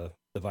progress on the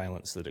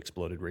violence that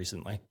exploded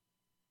recently.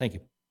 Thank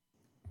you.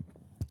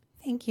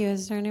 Thank you.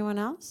 Is there anyone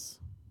else?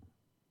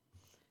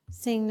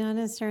 Seeing none,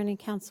 is there any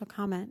council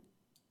comment?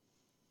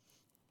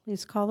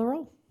 Please call the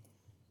roll.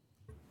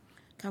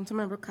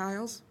 Councilmember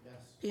Kyles? Yes.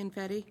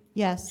 Pianfetti?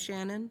 Yes.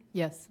 Shannon?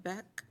 Yes.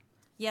 Beck?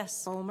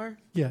 Yes. Fulmer?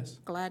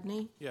 Yes.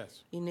 Gladney?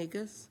 Yes.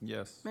 Inigas?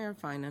 Yes. Mayor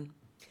Finan.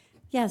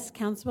 Yes,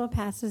 council bill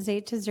passes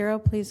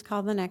 8-0. Please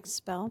call the next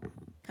bill.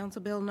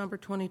 Council Bill Number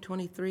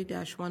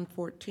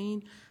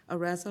 2023-114, a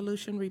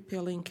resolution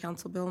repealing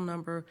Council Bill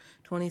Number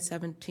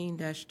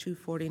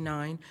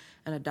 2017-249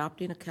 and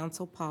adopting a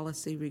council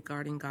policy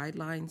regarding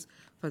guidelines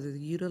for the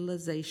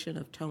utilization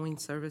of towing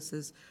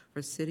services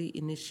for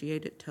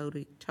city-initiated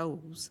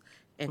tows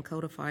and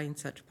codifying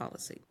such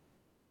policy.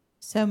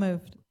 So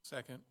moved.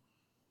 Second.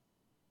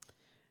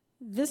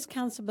 This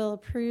council bill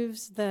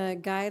approves the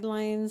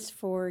guidelines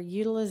for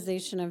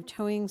utilization of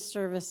towing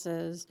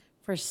services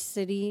for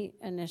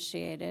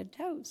city-initiated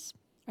tows.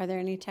 Are there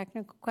any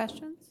technical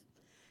questions?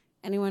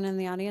 Anyone in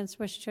the audience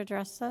wish to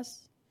address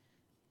this?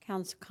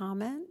 Council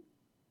comment?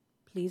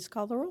 Please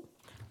call the roll.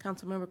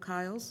 Councilmember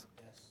Kyles?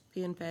 Yes.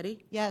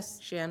 Pianfetti?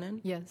 Yes.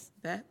 Shannon? Yes.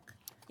 Beck?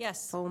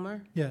 Yes.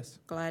 Fulmer? Yes.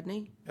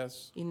 Gladney?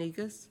 Yes.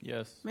 Inigas?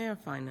 Yes. Mayor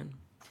Finan.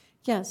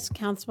 Yes,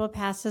 council bill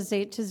passes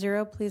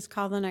 8-0. Please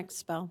call the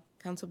next bill.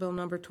 Council Bill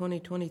Number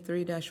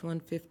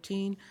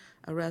 2023-115,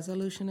 a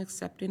resolution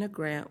accepting a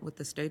grant with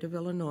the State of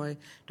Illinois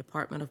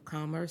Department of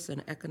Commerce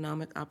and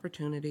Economic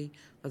Opportunity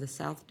for the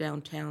South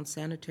Downtown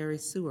Sanitary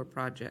Sewer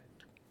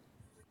Project.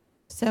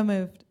 So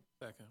moved.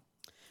 Second.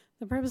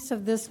 The purpose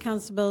of this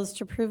council bill is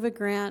to approve a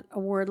grant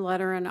award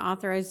letter and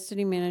authorize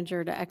city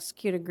manager to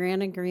execute a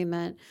grant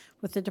agreement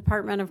with the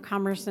Department of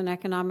Commerce and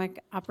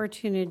Economic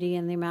Opportunity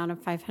in the amount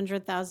of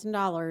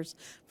 $500,000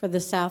 for the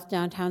South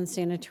Downtown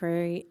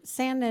Sanitary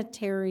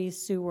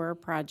Sewer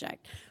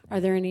Project. Are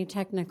there any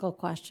technical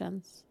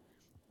questions?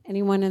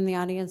 Anyone in the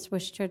audience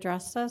wish to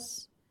address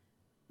this?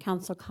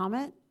 Council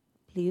comment?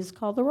 Please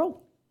call the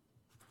roll.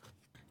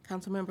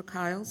 Councilmember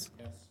Kyles?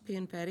 Yes.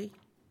 Pianfetti?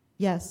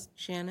 Yes.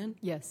 Shannon?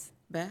 Yes.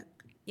 Beck?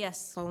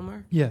 Yes.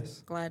 Fulmer?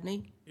 Yes.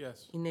 Gladney?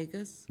 Yes.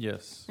 Inigas?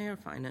 Yes. Mayor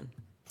Finan.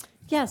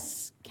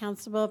 Yes,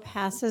 council bill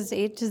passes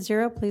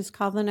 8-0. Please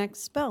call the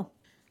next bill.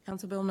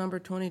 Council Bill Number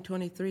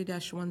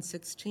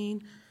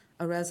 2023-116,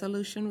 a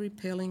resolution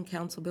repealing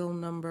Council Bill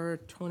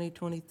Number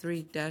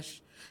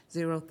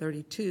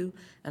 2023-032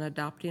 and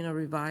adopting a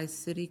revised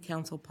city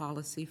council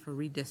policy for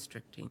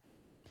redistricting.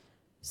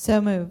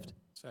 So moved.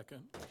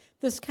 Second.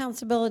 This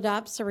council bill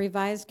adopts a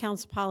revised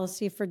council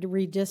policy for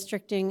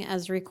redistricting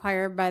as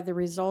required by the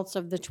results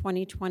of the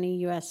 2020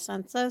 U.S.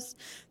 Census.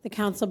 The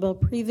council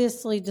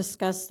previously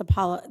discussed the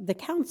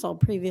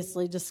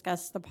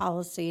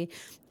policy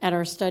at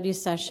our study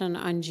session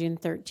on June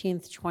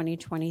 13th,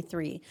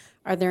 2023.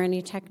 Are there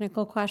any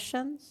technical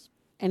questions?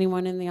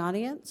 Anyone in the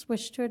audience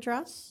wish to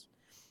address?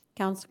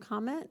 Council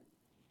comment?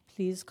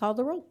 Please call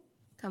the roll.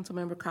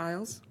 Councilmember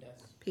Kyles?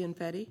 Yes.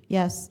 Pianfetti?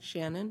 Yes.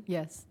 Shannon?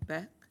 Yes.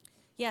 Beck?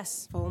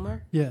 Yes.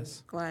 Fulmer?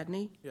 Yes.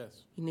 Gladney?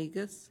 Yes.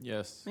 Inigas?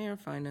 Yes. Mayor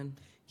Finan.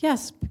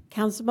 Yes,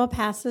 council bill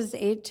passes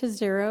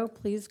 8-0.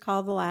 Please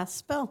call the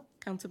last bill.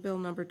 Council Bill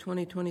Number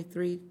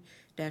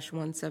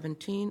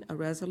 2023-117, a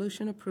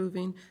resolution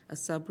approving a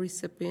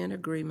subrecipient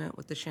agreement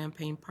with the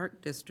Champaign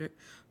Park District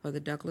for the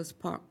Douglas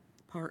Park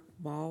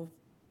Ball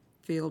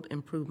Field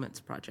Improvements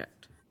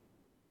Project.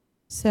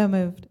 So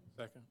moved.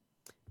 Second.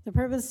 The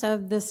purpose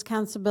of this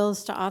council bill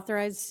is to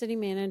authorize city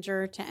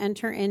manager to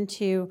enter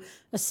into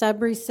a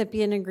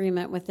subrecipient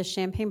agreement with the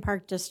Champaign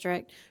Park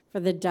District for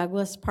the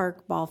Douglas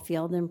Park Ball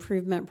Field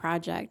Improvement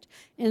Project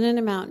in an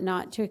amount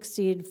not to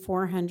exceed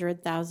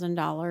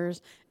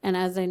 $400,000. And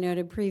as I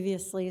noted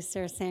previously,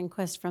 Sarah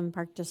Sandquist from the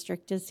Park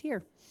District is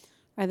here.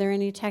 Are there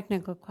any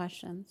technical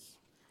questions?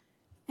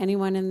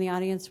 Anyone in the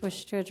audience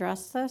wish to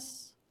address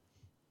this?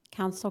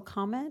 Council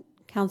comment?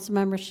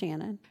 Councilmember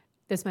Shannon.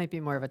 This might be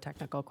more of a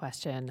technical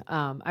question.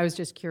 I was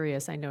just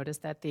curious. I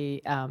noticed that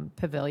the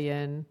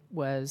pavilion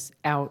was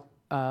out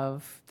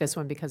of this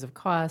one because of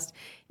cost.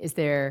 Is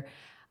there,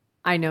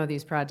 I know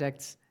these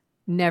projects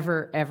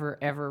never, ever,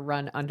 ever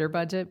run under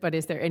budget, but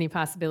is there any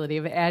possibility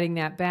of adding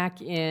that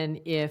back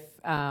in if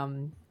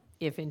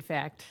in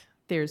fact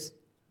there's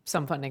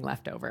some funding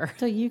left over?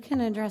 So you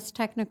can address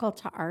technical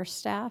to our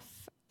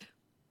staff.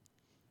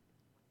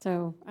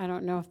 So I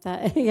don't know if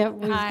that, yeah,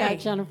 we've Hi. got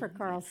Jennifer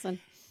Carlson.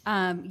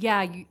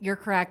 You're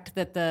correct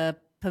that the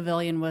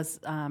pavilion was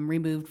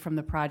removed from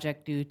the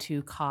project due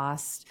to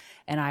cost,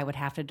 and I would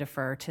have to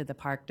defer to the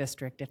Park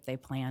District if they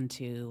plan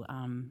to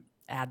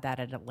add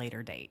that at a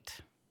later date.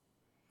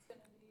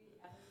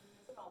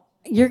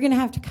 You're going to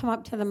have to come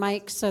up to the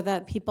mic so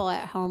that people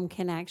at home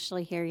can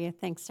actually hear you.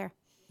 Thanks, sir.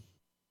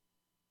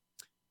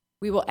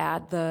 We will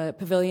add the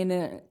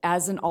pavilion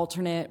as an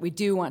alternate. We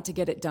do want to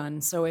get it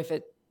done, so if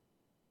it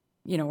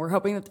we're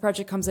hoping that the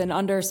project comes in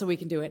under so we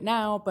can do it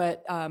now,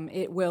 but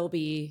it will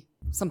be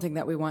something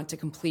that we want to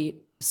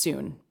complete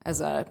soon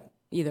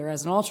either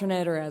as an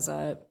alternate or as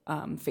a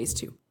phase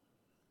 2.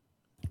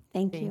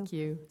 Thank you. Thank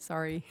you.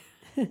 Sorry.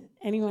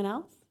 Anyone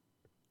else?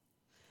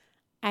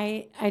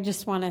 I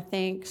just want to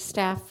thank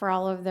staff for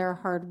all of their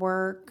hard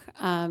work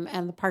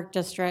and the Park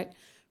District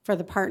for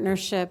the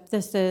partnership.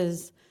 This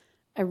is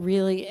a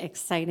really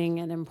exciting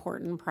and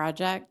important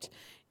project.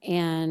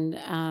 And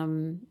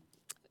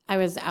I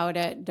was out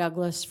at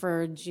Douglas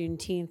for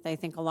Juneteenth. I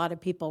think a lot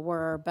of people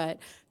were, but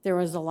there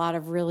was a lot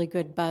of really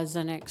good buzz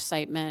and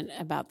excitement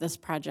about this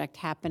project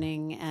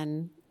happening.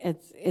 And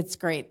it's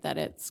great that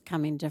it's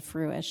coming to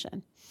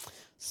fruition.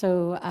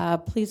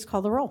 So please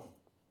call the roll.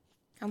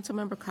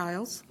 Councilmember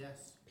Kyles?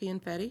 Yes.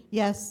 Pianfetti?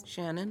 Yes.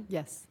 Shannon?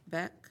 Yes.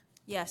 Beck?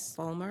 Yes.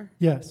 Fulmer?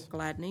 Yes.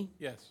 Gladney?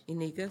 Yes.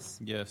 Inigas?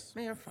 Yes.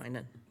 Mayor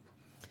Finan.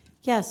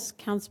 Yes,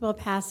 council bill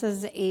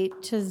passes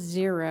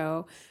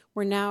 8-0.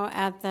 We're now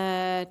at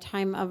the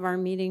time of our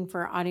meeting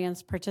for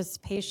audience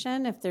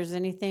participation. If there's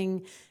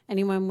anything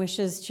anyone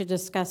wishes to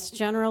discuss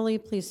generally,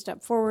 please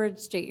step forward,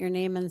 state your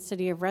name and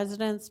city of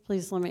residence.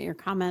 Please limit your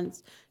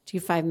comments to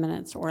 5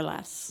 minutes or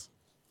less.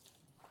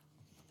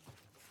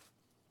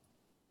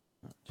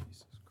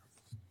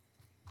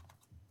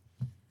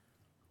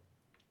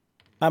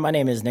 Hi, my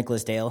name is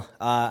Nicholas Dale.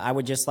 I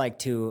would just like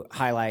to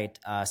highlight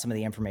some of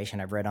the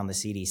information I've read on the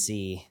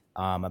CDC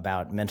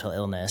about mental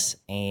illness.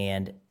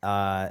 And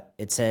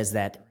it says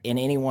that in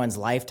anyone's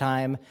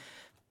lifetime,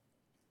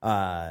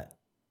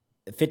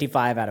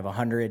 55 out of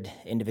 100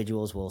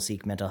 individuals will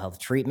seek mental health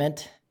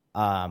treatment,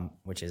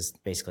 which is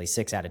basically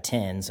 6 out of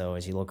 10. So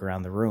as you look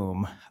around the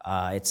room,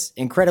 it's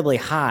incredibly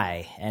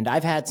high. And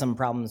I've had some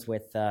problems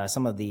with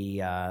some of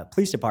the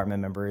police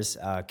department members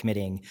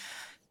committing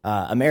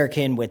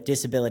American with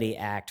Disability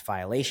Act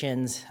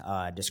violations,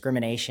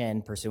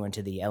 discrimination pursuant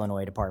to the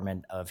Illinois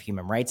Department of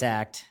Human Rights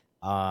Act,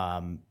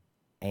 and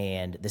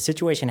the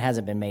situation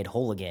hasn't been made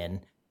whole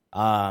again.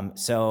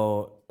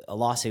 So a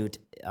lawsuit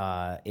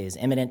is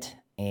imminent,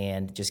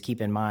 and just keep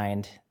in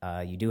mind,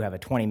 you do have a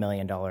 $20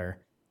 million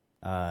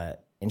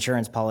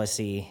insurance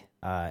policy,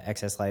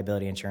 excess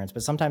liability insurance,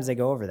 but sometimes they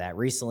go over that.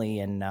 Recently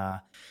in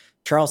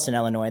Charleston,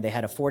 Illinois, they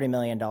had a $40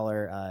 million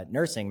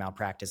nursing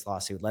malpractice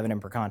lawsuit. Levin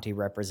and Perconti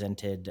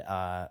represented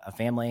a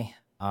family,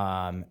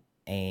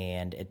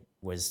 and it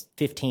was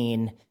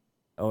 15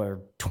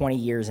 or 20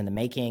 years in the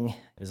making.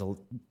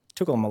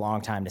 Took them a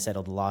long time to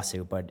settle the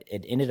lawsuit, but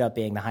it ended up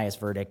being the highest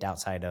verdict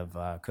outside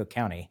of Cook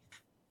County.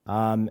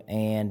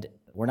 And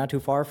we're not too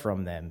far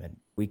from them.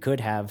 We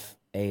could have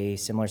a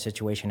similar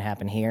situation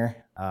happen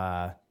here,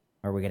 or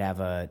we could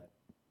have a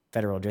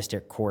federal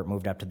district court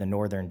moved up to the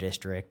northern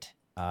district,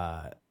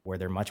 where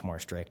they're much more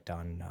strict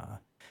on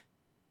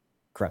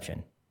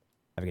corruption.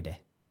 Have a good day.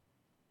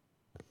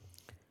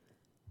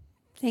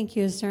 Thank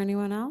you. Is there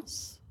anyone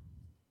else?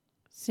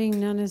 Seeing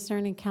none, is there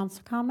any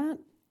council comment?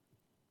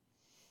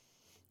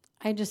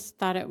 I just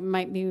thought it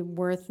might be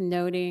worth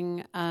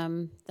noting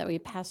that we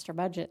passed our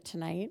budget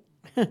tonight.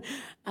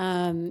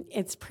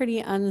 It's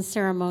pretty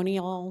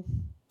unceremonial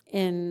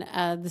in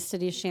the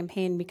city of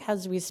Champaign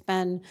because we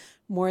spend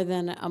more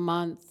than a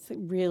month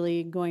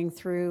really going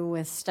through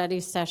with study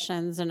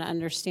sessions and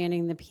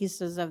understanding the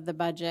pieces of the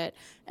budget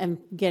and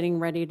getting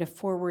ready to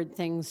forward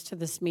things to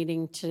this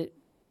meeting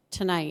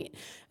tonight.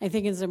 I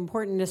think it's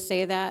important to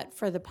say that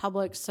for the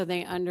public so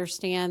they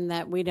understand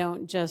that we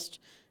don't just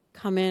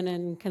come in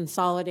and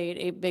consolidate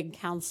a big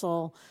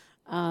council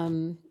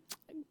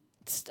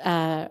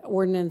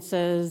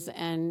ordinances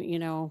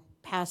and,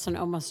 pass an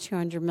almost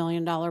 $200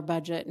 million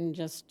budget and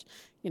just,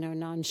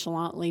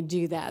 nonchalantly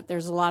do that.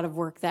 There's a lot of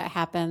work that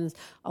happens,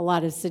 a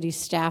lot of city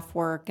staff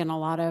work, and a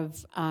lot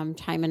of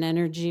time and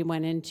energy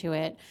went into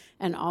it,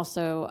 and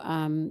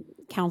also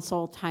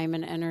council time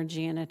and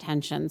energy and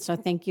attention. So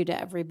thank you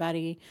to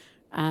everybody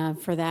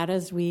for that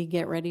as we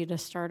get ready to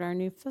start our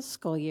new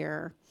fiscal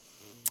year.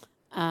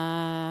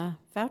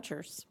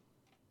 Vouchers.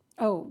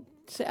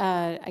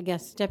 I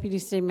guess Deputy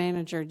City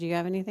Manager, do you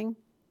have anything?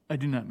 I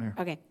do not, Mayor.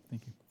 Okay.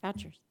 Thank you.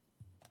 Vouchers.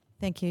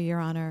 Thank you, Your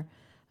Honor.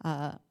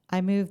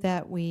 I move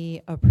that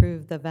we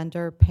approve the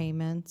vendor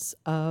payments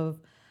of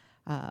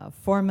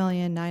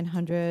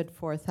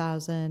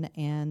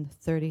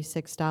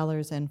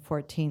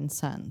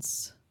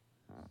 $4,904,036.14.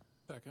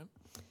 Second.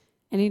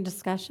 Any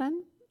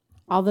discussion?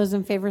 All those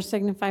in favor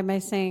signify by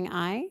saying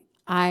aye.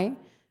 Aye.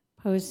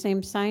 Opposed,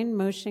 same sign.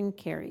 Motion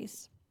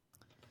carries.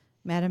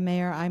 Madam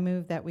Mayor, I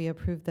move that we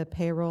approve the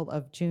payroll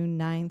of June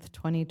 9th,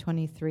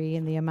 2023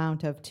 in the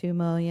amount of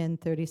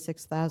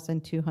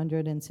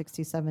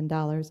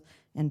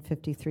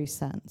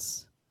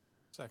 $2,036,267.53.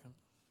 Second.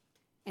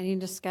 Any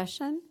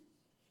discussion?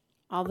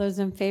 All those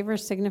in favor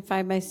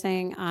signify by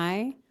saying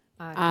aye.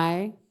 Aye.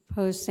 Aye.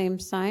 Opposed, same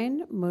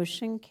sign.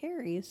 Motion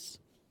carries.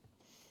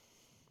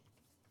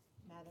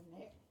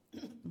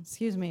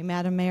 Excuse me,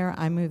 Madam Mayor,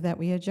 I move that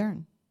we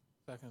adjourn.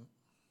 Second.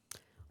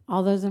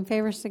 All those in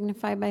favor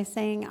signify by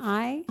saying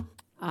aye.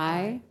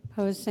 Aye.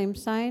 Opposed, same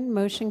sign.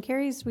 Motion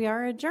carries. We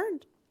are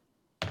adjourned.